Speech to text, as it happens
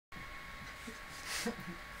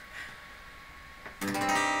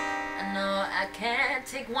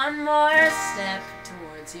Can't take one more step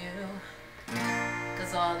towards you,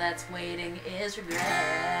 'cause all that's waiting is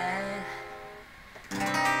regret.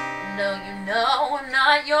 No, you know I'm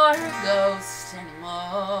not your ghost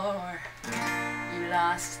anymore. You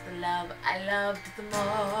lost the love I loved the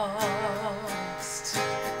most.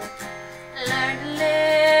 Learn to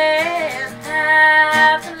live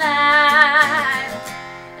half a life.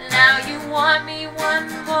 Now you want me one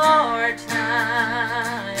more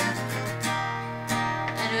time.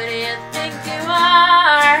 And who do you think you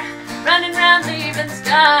are? Running round leaving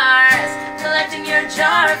scars, collecting your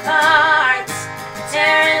jar of parts,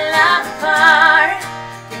 tearing love apart.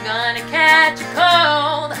 You're gonna catch a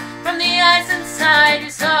cold from the ice inside your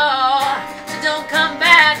soul. So don't come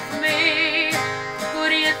back for me. Who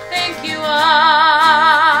do you think you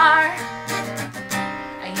are?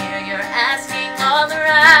 I hear you're asking all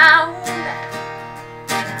around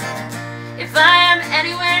if I am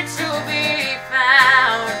anywhere to be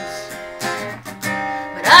found.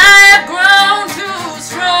 But I have grown too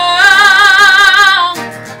strong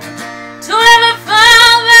to ever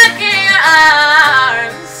fall back in your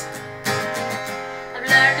arms. I've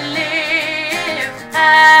learned to live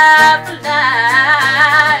half a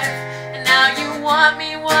life, and now you want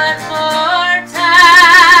me one more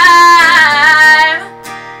time.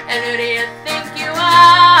 And who do you think you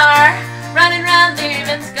are? Running round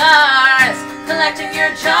leaving scars, collecting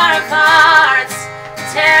your jar of parts,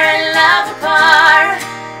 tearing love apart.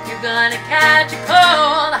 You're gonna catch a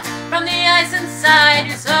cold from the ice inside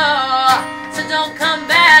your